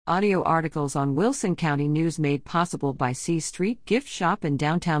Audio articles on Wilson County News made possible by C Street Gift Shop in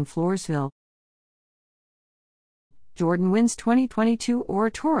downtown Floresville. Jordan wins 2022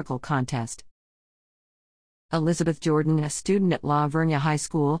 Oratorical Contest. Elizabeth Jordan, a student at La Vernia High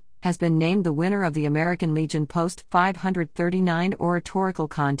School, has been named the winner of the American Legion Post 539 Oratorical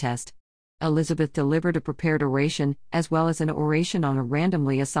Contest. Elizabeth delivered a prepared oration, as well as an oration on a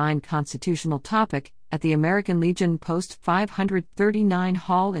randomly assigned constitutional topic, at the American Legion Post 539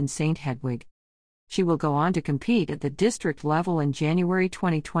 Hall in St. Hedwig. She will go on to compete at the district level in January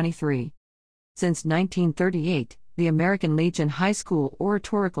 2023. Since 1938, the American Legion High School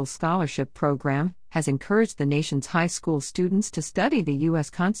Oratorical Scholarship Program has encouraged the nation's high school students to study the U.S.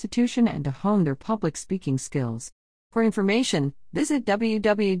 Constitution and to hone their public speaking skills. For information, visit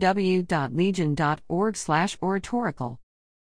www.legion.org/oratorical.